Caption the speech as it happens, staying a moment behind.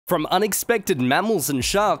From unexpected mammals and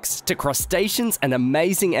sharks to crustaceans and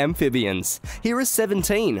amazing amphibians, here are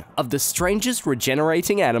 17 of the strangest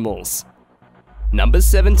regenerating animals. Number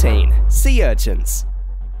 17. Sea urchins.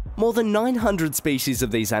 More than 900 species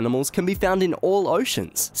of these animals can be found in all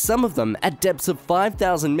oceans, some of them at depths of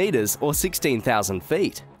 5,000 meters or 16,000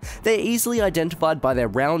 feet. They're easily identified by their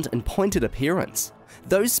round and pointed appearance.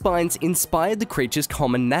 Those spines inspired the creature's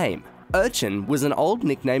common name. Urchin was an old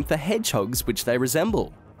nickname for hedgehogs which they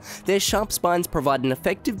resemble. Their sharp spines provide an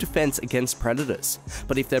effective defense against predators,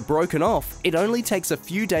 but if they're broken off, it only takes a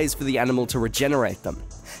few days for the animal to regenerate them.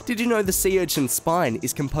 Did you know the sea urchin's spine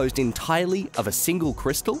is composed entirely of a single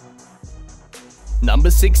crystal? Number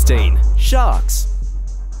 16. Sharks.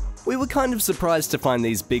 We were kind of surprised to find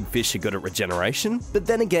these big fish are good at regeneration, but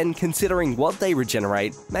then again, considering what they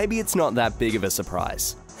regenerate, maybe it's not that big of a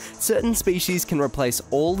surprise. Certain species can replace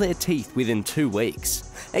all their teeth within 2 weeks.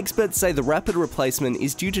 Experts say the rapid replacement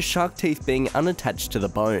is due to shark teeth being unattached to the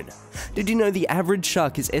bone. Did you know the average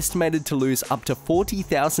shark is estimated to lose up to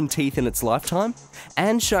 40,000 teeth in its lifetime?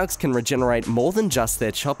 And sharks can regenerate more than just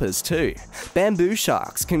their choppers too. Bamboo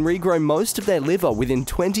sharks can regrow most of their liver within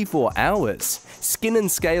 24 hours. Skin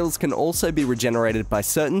and scales can also be regenerated by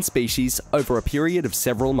certain species over a period of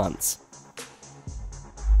several months.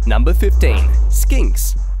 Number 15.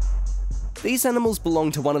 Skinks. These animals belong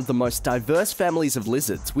to one of the most diverse families of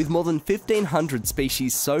lizards, with more than 1,500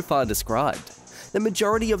 species so far described. The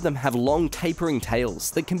majority of them have long tapering tails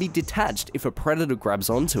that can be detached if a predator grabs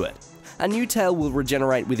onto it. A new tail will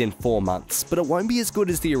regenerate within 4 months, but it won't be as good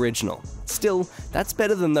as the original. Still, that's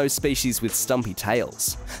better than those species with stumpy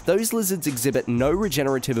tails. Those lizards exhibit no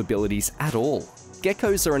regenerative abilities at all.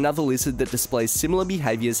 Geckos are another lizard that displays similar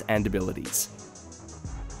behaviors and abilities.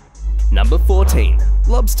 Number 14.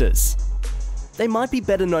 Lobsters. They might be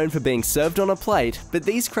better known for being served on a plate, but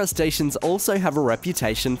these crustaceans also have a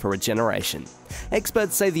reputation for regeneration.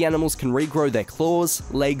 Experts say the animals can regrow their claws,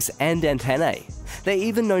 legs, and antennae. They're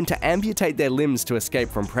even known to amputate their limbs to escape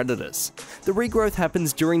from predators. The regrowth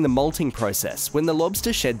happens during the molting process, when the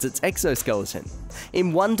lobster sheds its exoskeleton.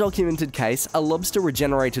 In one documented case, a lobster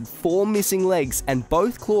regenerated 4 missing legs and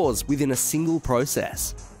both claws within a single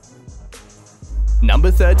process. Number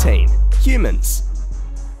 13. Humans.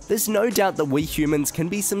 There's no doubt that we humans can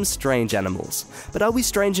be some strange animals, but are we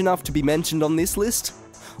strange enough to be mentioned on this list?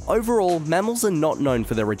 Overall, mammals are not known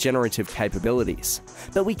for their regenerative capabilities,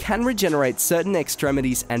 but we can regenerate certain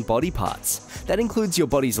extremities and body parts. That includes your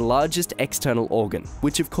body's largest external organ,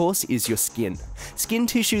 which of course is your skin. Skin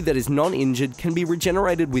tissue that is non-injured can be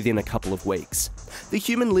regenerated within a couple of weeks. The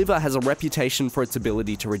human liver has a reputation for its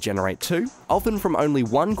ability to regenerate too, often from only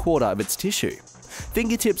 1/4 of its tissue.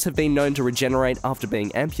 Fingertips have been known to regenerate after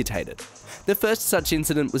being amputated. The first such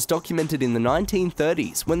incident was documented in the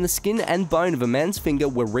 1930s when the skin and bone of a man's finger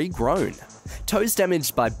were regrown. Toes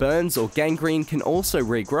damaged by burns or gangrene can also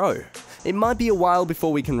regrow. It might be a while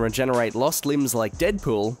before we can regenerate lost limbs like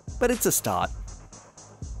Deadpool, but it's a start.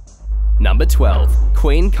 Number 12.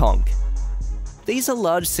 Queen conch. These are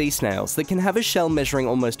large sea snails that can have a shell measuring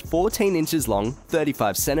almost 14 inches long,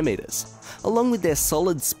 35 centimeters. Along with their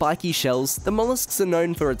solid, spiky shells, the mollusks are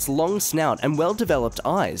known for its long snout and well-developed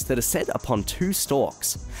eyes that are set upon 2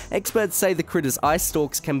 stalks. Experts say the critter's eye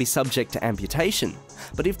stalks can be subject to amputation,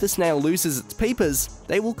 but if the snail loses its peepers,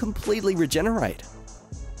 they will completely regenerate.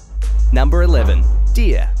 Number 11.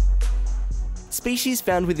 Deer. Species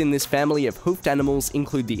found within this family of hoofed animals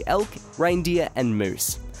include the elk, reindeer, and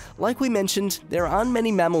moose. Like we mentioned, there aren't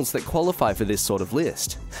many mammals that qualify for this sort of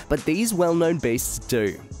list, but these well-known beasts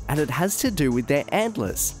do, and it has to do with their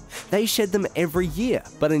antlers. They shed them every year,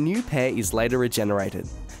 but a new pair is later regenerated.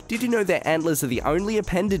 Did you know their antlers are the only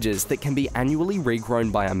appendages that can be annually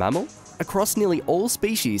regrown by a mammal? Across nearly all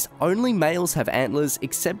species, only males have antlers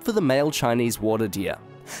except for the male Chinese water deer.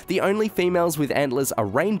 The only females with antlers are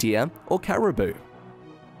reindeer or caribou.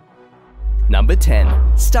 Number 10.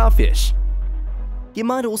 Starfish. You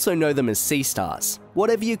might also know them as sea stars.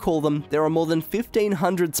 Whatever you call them, there are more than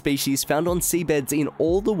 1,500 species found on seabeds in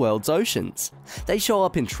all the world's oceans. They show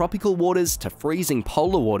up in tropical waters to freezing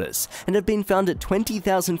polar waters and have been found at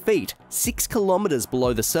 20,000 feet, 6 kilometers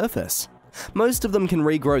below the surface. Most of them can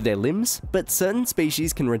regrow their limbs, but certain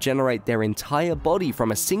species can regenerate their entire body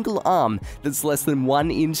from a single arm that's less than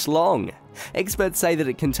 1 inch long. Experts say that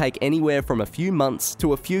it can take anywhere from a few months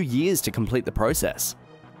to a few years to complete the process.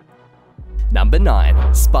 Number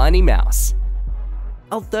 9. Spiny Mouse.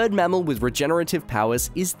 Our third mammal with regenerative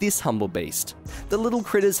powers is this humble beast. The little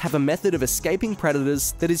critters have a method of escaping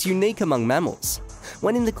predators that is unique among mammals.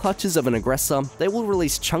 When in the clutches of an aggressor, they will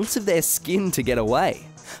release chunks of their skin to get away.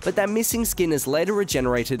 but that missing skin is later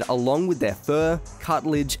regenerated along with their fur,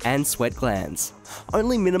 cartilage, and sweat glands.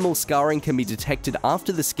 Only minimal scarring can be detected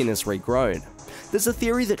after the skin is regrown. There's a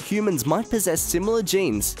theory that humans might possess similar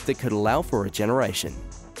genes that could allow for regeneration.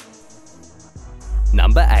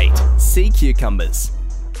 Number 8. Sea cucumbers.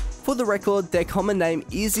 For the record, their common name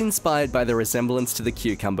is inspired by the resemblance to the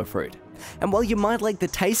cucumber fruit. And while you might like the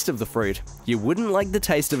taste of the fruit, you wouldn't like the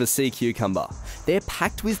taste of a sea cucumber. They're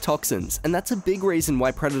packed with toxins, and that's a big reason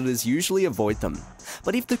why predators usually avoid them.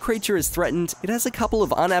 But if the creature is threatened, it has a couple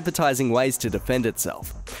of unappetizing ways to defend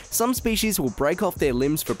itself. Some species will break off their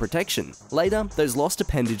limbs for protection. Later, those lost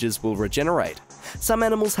appendages will regenerate. Some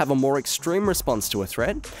animals have a more extreme response to a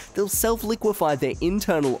threat. They'll self-liquify their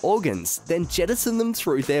internal organs, then jettison them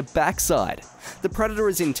through their backside. The predator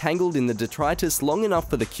is entangled in the detritus long enough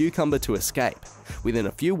for the cucumber to escape. Within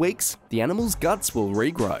a few weeks, the animal's guts will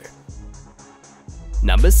regrow.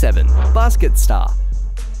 Number 7. Basket star.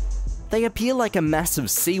 They appear like a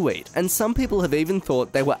massive seaweed, and some people have even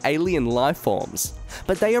thought they were alien life forms.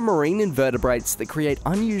 But they are marine invertebrates that create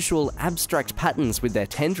unusual, abstract patterns with their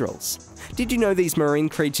tendrils. Did you know these marine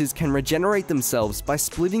creatures can regenerate themselves by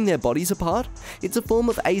splitting their bodies apart? It's a form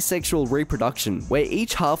of asexual reproduction, where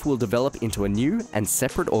each half will develop into a new and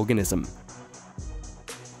separate organism.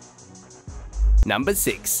 Number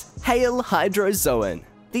 6. Hail hydrozoan.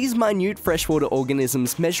 These minute freshwater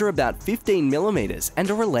organisms measure about 15 millimeters and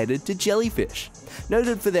are related to jellyfish.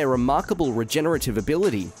 Noted for their remarkable regenerative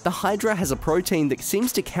ability, the hydra has a protein that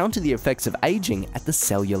seems to counter the effects of aging at the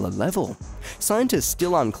cellular level. Scientists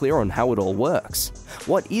still unclear on how it all works.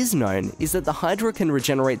 What is known is that the hydra can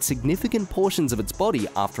regenerate significant portions of its body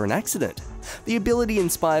after an accident. The ability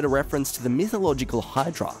inspired a reference to the mythological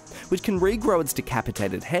hydra, which can regrow its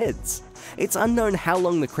decapitated heads. It's unknown how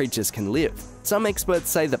long the creatures can live. Some experts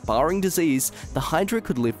say that barring disease, the hydra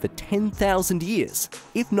could live for 10,000 years,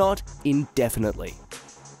 if not indefinitely.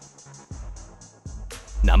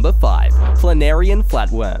 Number 5. Planarian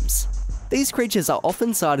flatworms. These creatures are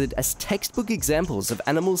often cited as textbook examples of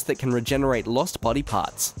animals that can regenerate lost body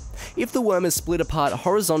parts. If the worm is split apart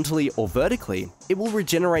horizontally or vertically, it will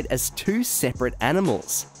regenerate as two separate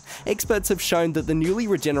animals. Experts have shown that the newly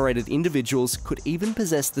regenerated individuals could even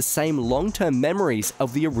possess the same long-term memories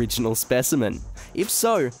of the original specimen. If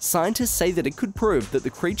so, scientists say that it could prove that the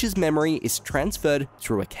creature's memory is transferred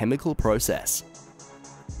through a chemical process.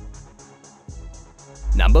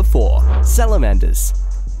 Number 4. Salamanders.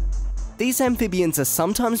 These amphibians are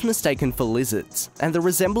sometimes mistaken for lizards, and the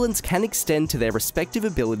resemblance can extend to their respective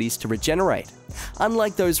abilities to regenerate.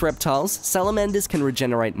 Unlike those reptiles, salamanders can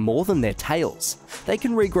regenerate more than their tails. They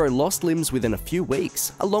can regrow lost limbs within a few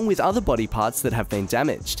weeks, along with other body parts that have been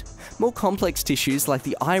damaged. More complex tissues like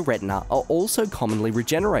the eye retina are also commonly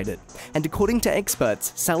regenerated, and according to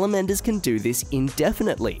experts, salamanders can do this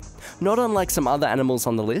indefinitely. Not unlike some other animals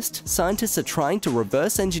on the list, scientists are trying to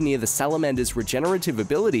reverse engineer the salamander's regenerative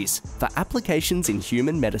abilities for applications in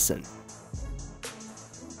human medicine.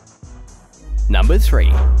 Number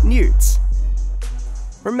 3. Newts.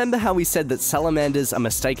 Remember how we said that salamanders are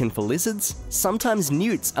mistaken for lizards? Sometimes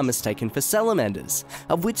newts are mistaken for salamanders,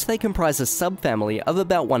 of which they comprise a subfamily of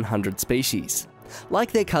about 100 species.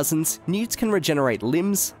 Like their cousins, newts can regenerate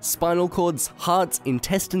limbs, spinal cords, hearts,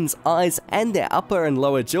 intestines, eyes, and their upper and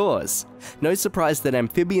lower jaws. No surprise that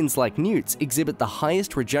amphibians like newts exhibit the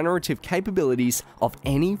highest regenerative capabilities of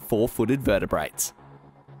any four-footed vertebrates.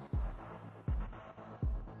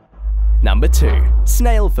 Number 2.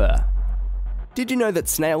 Snail fur. Did you know that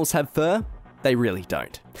snails have fur? They really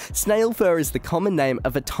don't. Snail fur is the common name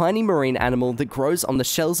of a tiny marine animal that grows on the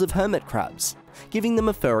shells of hermit crabs, giving them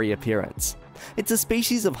a furry appearance. It's a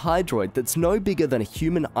species of hydroid that's no bigger than a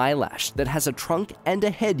human eyelash that has a trunk and a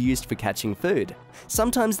head used for catching food.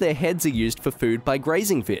 Sometimes their heads are used for food by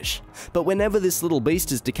grazing fish, but whenever this little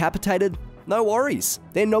beast is decapitated, no worries,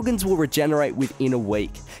 their noggins will regenerate within a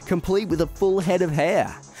week, complete with a full head of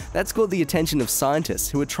hair. That's caught the attention of scientists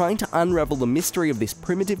who are trying to unravel the mystery of this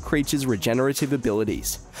primitive creature's regenerative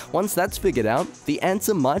abilities. Once that's figured out, the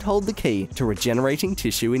answer might hold the key to regenerating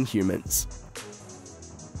tissue in humans.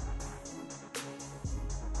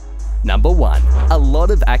 Number 1. A lot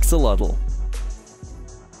of axolotl.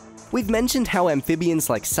 We've mentioned how amphibians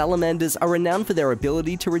like salamanders are renowned for their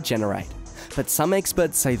ability to regenerate, but some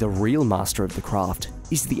experts say the real master of the craft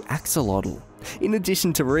is the axolotl. In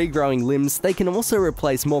addition to regrowing limbs, they can also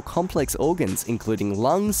replace more complex organs, including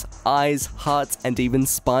lungs, eyes, hearts, and even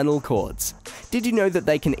spinal cords. Did you know that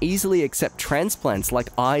they can easily accept transplants like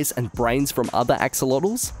eyes and brains from other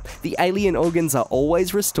axolotls? The alien organs are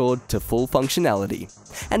always restored to full functionality.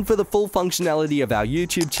 And for the full functionality of our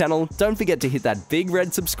YouTube channel, don't forget to hit that big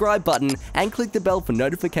red subscribe button and click the bell for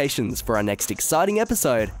notifications for our next exciting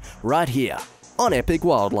episode, right here on Epic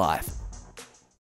Wildlife.